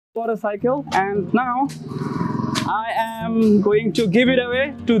bought a cycle, and now I am going to give it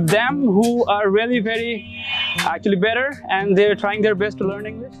away to them who are really actually better, and they're trying their best to learn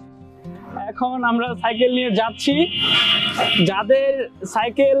English. এখন আমরা cycle নিয়ে যাচ্ছি, যাদের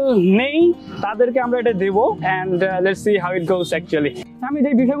cycle নেই তাদেরকে আমরা এটা দেব, and let's see how it goes actually. আমি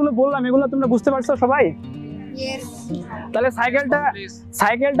যে বিষয়গুলো বললাম এগুলো তোমরা বুঝতে পারছো সবাই? Yes. তাহলে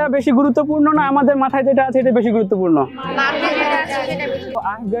সাইকেলটা বেশি গুরুত্বপূর্ণ না আমাদের মাথায় যেটা আছে এটা বেশি গুরুত্বপূর্ণ?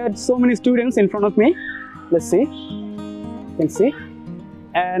 I've got so many students in front of me. Let's see. You can see.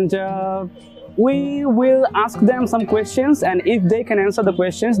 And we will ask them some questions, and if they can answer the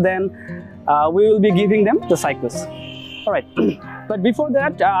questions, then we will be giving them the cycles. All right. But before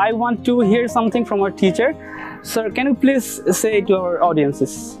that, I want to hear something from our teacher. Sir, can you please say to our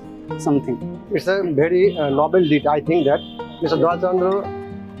audiences something? It's a very noble deed. I think that Mr. Dwachandra,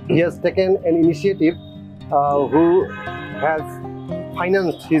 he has taken an initiative who has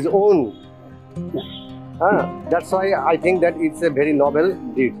financed his own. That's why I think that it's a very noble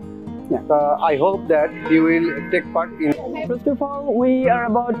deed. I hope that he will take part in. First of all, we are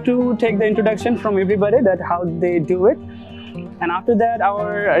about to take the introduction from everybody that how they do it, and after that our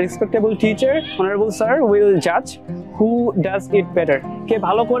respectable teacher, honorable sir, will judge who does it better. কে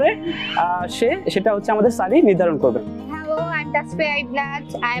ভালো করে সেটা হচ্ছে আমাদের স্যারই নির্ধারণ করবে। Hello, I'm Tasfiya Ibnat.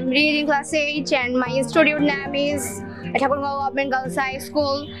 I'm reading class 8 and my institute name is Dhaka Government Girls High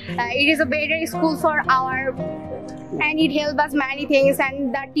School. It is a better school for our, and it helps us many things, and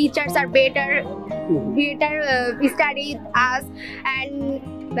the teachers are better study us, and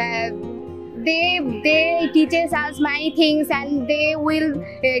they teaches us many things, and they will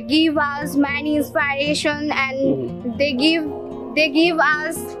give us many inspiration, and they give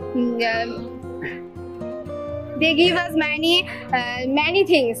us many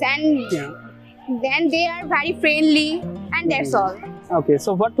things, and then they are very friendly, and that's all. Okay, so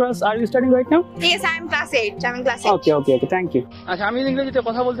what class are you studying right now? Yes, I'm class 8. I'm in class 8. Okay, thank you. আচ্ছা, আমি ইংরেজিতে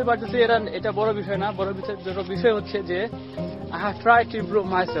কথা বলতে পারতেছি, এটা বড় বিষয় না। বড় বিষয় হচ্ছে যে I have tried to improve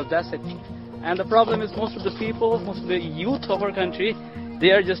myself, that's it. And the problem is most of the people, most of the youth of our country,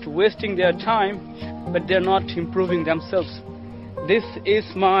 they are just wasting their time, but they are not improving themselves. This is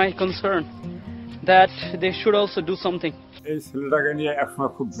my concern, that they should also do something. এই ছেলেটাকে নিয়ে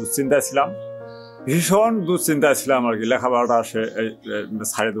একসময় খুব দুশ্চিন্তায় ছিলাম, ভীষণ দুশ্চিন্তায় ছিলাম আর কি, লেখাপড়াটা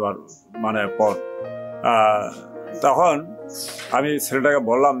ছাড়ে দেওয়ার পর। তখন আমি ছেলেটাকে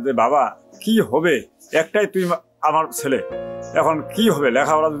বললাম যে বাবা কি হবে, একটাই তুই আমার ছেলে, এখন কি হবে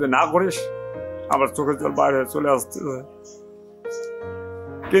লেখাপড়া যদি না করিস? আমার চোখের জল বাইরে চলে আসতে।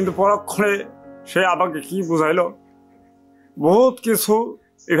 কিন্তু পরক্ষণে সে আমাকে কি বুঝাইলো, বহুত কিছু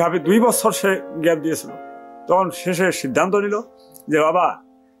এভাবে 2 বছর সে গ্যাপ দিয়েছিল। তখন শেষে সিদ্ধান্ত নিল যে বাবা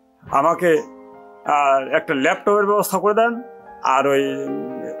আমাকে একটা ল্যাপটপের ব্যবস্থা করে দেন, আর ওই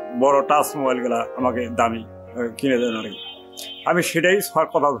বড় টাচ মোবাইলগুলা আমাকে দামি কিনে দেন আর কি। আমি সেটাই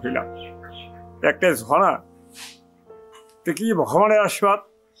কথা ধরিলাম, একটাই ঝনা তো কি ভগবানের আশীর্বাদ।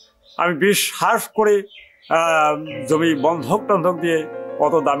 আমি বিশ্বাস করে জমি বন্ধক দিয়ে,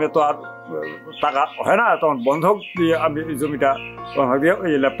 অত দামে তো আর টাকা হয় না, তখন বন্ধক দিয়ে আমি জমিটা বন্ধক দিয়ে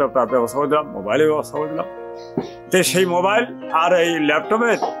ওই ল্যাপটপটার ব্যবস্থা করে দিলাম, মোবাইলের ব্যবস্থা করে দিলাম। তো সেই মোবাইল আর এই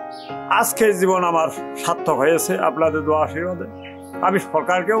ল্যাপটপের আজকে জীবন আমার সার্থক হয়েছে আপনাদের দোয়া আশীর্বাদে। আমি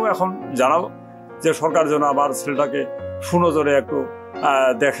সরকারকেও এখন জানাবো যে সরকার যেন আমার ছেলেটাকে সুনজরে একটু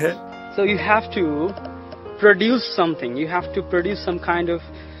দেখে। So you have to produce something, you have to produce some kind of,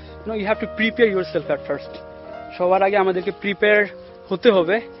 you have to prepare yourself at first. সবার আগে আমাদেরকে প্রিপেয়ার হতে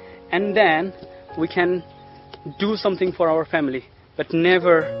হবে, and then we can do something for our family, but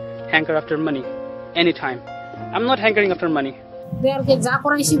never hanker after money anytime. I'm not hankering after money. দেরকে যা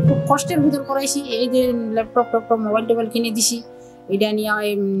করাইছি খুব কষ্টের ভিতর করাইছি, এই যে ল্যাপটপ মোবাইল টোবাইল কিনে দিছি, এটা নিয়ে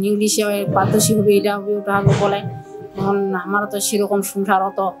ইংলিশে পারদর্শী হবে, এটা হবে ওটা হবে বলে। এখন আমারও তো সেরকম সংসার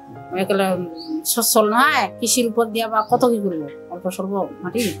অত একেবারে সচ্ছল নয়, কৃষির উপর দিয়া বা কত কি করবো, অল্প স্বল্প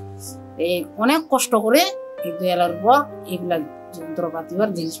মাটি এই অনেক কষ্ট করে এই 2 এলার পর এগুলা যন্ত্রপাতি আর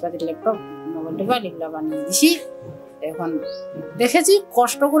জিনিসপাতি ল্যাপটপ মোবাইল টোবাইল এগুলা বানিয়ে দিছি। এখন দেখেছি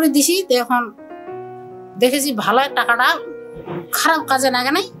কষ্ট করে দিছি, তো এখন দেখেছি ভালো টাকাটা খারাপ কাজে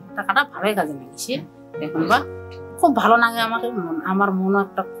লাগে নাই, টাকাটা ভালো কাজে লাগিয়েছে। এখন বা খুব ভালো লাগে আমাকে, আমার মনে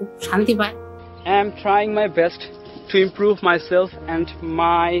একটা খুব শান্তি পায়। I am trying my best to improve myself, and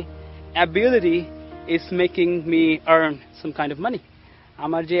my ability is making me earn some kind of money.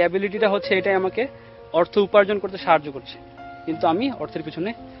 আমার যে অ্যাবিলিটিটা হচ্ছে এটাই আমাকে অর্থ উপার্জন করতে সাহায্য করছে, কিন্তু আমি অর্থের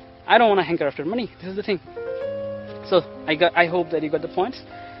পিছনে I don't want to hanker after money. This is the thing. So I hope that you got the points.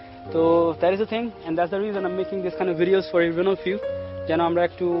 So that is the thing, and that's the reason I'm making this kind of videos for every one of you, যেন আমরা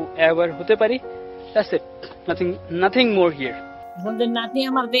একটু aware হতে পারি। That's it. Nothing more here. আমাদের নাতনি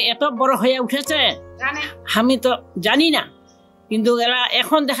আমার যে এত বড় হয়ে উঠেছে আমি তো জানি না, কিন্তু এরা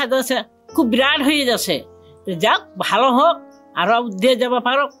এখন দেখা যাচ্ছে খুব বিরাট হয়ে যাচ্ছে। যাক, ভালো হোক, আরো দিয়ে যাওয়া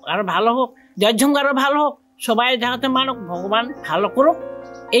পারো, আরো ভালো হোক, জয়ঝঙ্গ আরো ভালো হোক, সবাই দেখাতে মানুক, ভগবান ভালো করুক,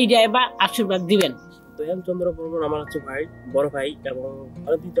 এইটাই বা আশীর্বাদ দিবেন। দয়াল চন্দ্র বর্মন আমার হচ্ছে ভাই, বড় ভাই, এবং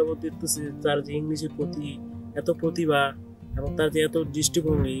অনেকদিন যাবত দেখতেছি তার যে ইংলিশের প্রতি এত প্রতিভা এবং তার যে এত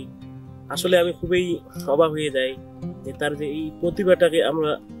দৃষ্টিভঙ্গি, আসলে আমি খুবই অবাক হয়ে যাই যে তার যে এই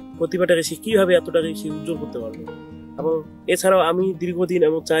প্রতিভাটাকে সে কিভাবে এতটাকে সে উজ্জ্বল করতে পারবে। এবং এছাড়াও আমি দীর্ঘদিন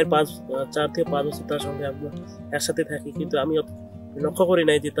এবং 4 থেকে 5 বছর তার সঙ্গে আমরা একসাথে থাকি, কিন্তু আমি লক্ষ্য করি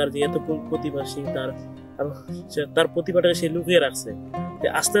নাই যে তার যে এত প্রতিভা সে তার প্রতিভাটাকে সে লুকিয়ে রাখছে।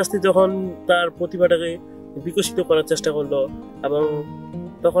 আস্তে আস্তে যখন তার প্রতিভাটাকে বিকশিত করার চেষ্টা করলো, এবং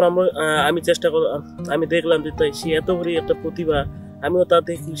তখন আমি দেখলাম যে সে এত বড় একটা প্রতিভা, আমিও তার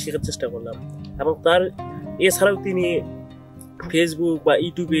থেকে শেখার চেষ্টা করলাম। এবং তার এছাড়াও তিনি ফেসবুক বা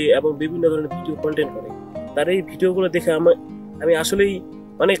ইউটিউবে এবং বিভিন্ন ধরনের ভিডিও কন্টেন্ট করে। তার এই ভিডিওগুলো দেখে আমি আসলেই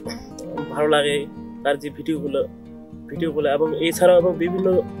অনেক ভালো লাগে, তার যে ভিডিওগুলো এবং এছাড়াও এবং বিভিন্ন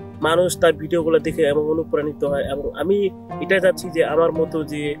মানুষ তার ভিডিওগুলো দেখে এবং অনুপ্রাণিত হয়। এবং আমি এটাই চাচ্ছি যে আমার মতো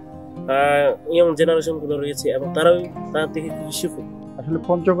যে ইয়ং জেনারেশন গুলো রয়েছে এবং তারাও তার থেকে কিছু শিখুক। আসলে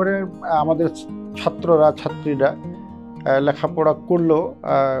পঞ্চগড়ের আমাদের ছাত্রীরা লেখাপড়া করলো,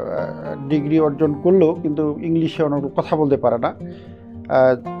 ডিগ্রি অর্জন করলো, কিন্তু ইংলিশে অনর্গল কথা বলতে পারে না।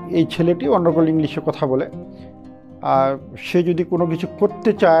 এই ছেলেটি অনর্গল ইংলিশে কথা বলে। সে যদি কোনো কিছু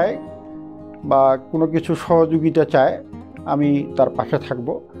করতে চায় বা কোনো কিছু সহযোগিতা চায়, আমি তার পাশে থাকব।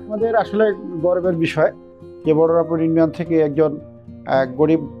 আমাদের আসলে গর্বের বিষয় যে বড়রামপুর ইউনিয়ন থেকে একজন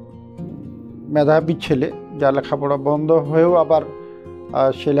গরিব মেধাবী ছেলে, যা লেখাপড়া বন্ধ হয়েও আবার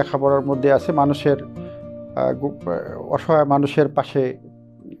সে লেখাপড়ার মধ্যে আছে, মানুষের অসহায় মানুষের পাশে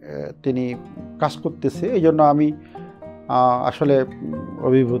তিনি কাজ করতেছে। এই জন্য আমি আসলে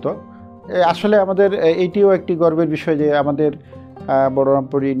অভিভূত। আসলে আমাদের এইটিও একটি গর্বের বিষয় যে আমাদের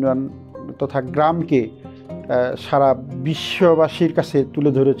বড়রামপুর ইউনিয়ন তথা গ্রামকে সারা বিশ্ববাসীর কাছে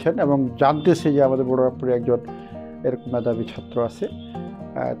তুলে ধরেছেন এবং জানতেছে যে আমাদের বড়রামপুরে একজন এরকম মেধাবী ছাত্র আছে,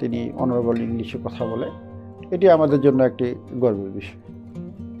 তিনি অনারেবল ইংলিশে কথা বলে। এটি আমাদের জন্য একটি গর্বের বিষয়।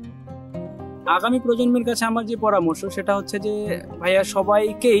 আগামী প্রজন্মের কাছে আমার যে পরামর্শ সেটা হচ্ছে যে ভাইয়া,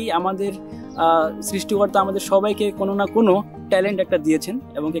 সবাইকেই আমাদের সৃষ্টিকর্তা আমাদের সবাইকে কোনো না কোনো ট্যালেন্ট একটা দিয়েছেন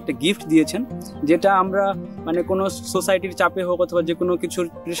এবং একটা গিফট দিয়েছেন, যেটা আমরা মানে কোনো সোসাইটির চাপে হোক অথবা যে কোনো কিছুর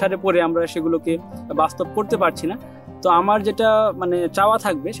প্রেশারে পড়ে আমরা সেগুলোকে বাস্তব করতে পারছি না। তো আমার যেটা মানে চাওয়া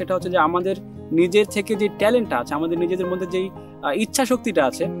থাকবে সেটা হচ্ছে যে আমাদের নিজের থেকে যে ট্যালেন্টটা আছে, আমাদের নিজেদের মধ্যে যেই ইচ্ছা শক্তিটা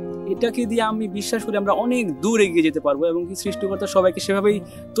আছে, এটাকে দিয়ে আমি বিশ্বাস করি আমরা অনেক দূর এগিয়ে যেতে পারবো এবং কি সৃষ্টিকর্তা সবাইকে সেভাবেই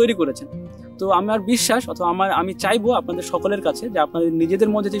তৈরি করেছেন। তো আমার বিশ্বাস অথবা আমি চাইবো আপনাদের সকলের কাছে যে আপনাদের নিজেদের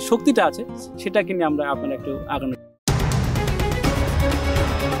মধ্যে যে শক্তিটা আছে সেটাকে নিয়ে আমরা আপনারা একটু আগানো।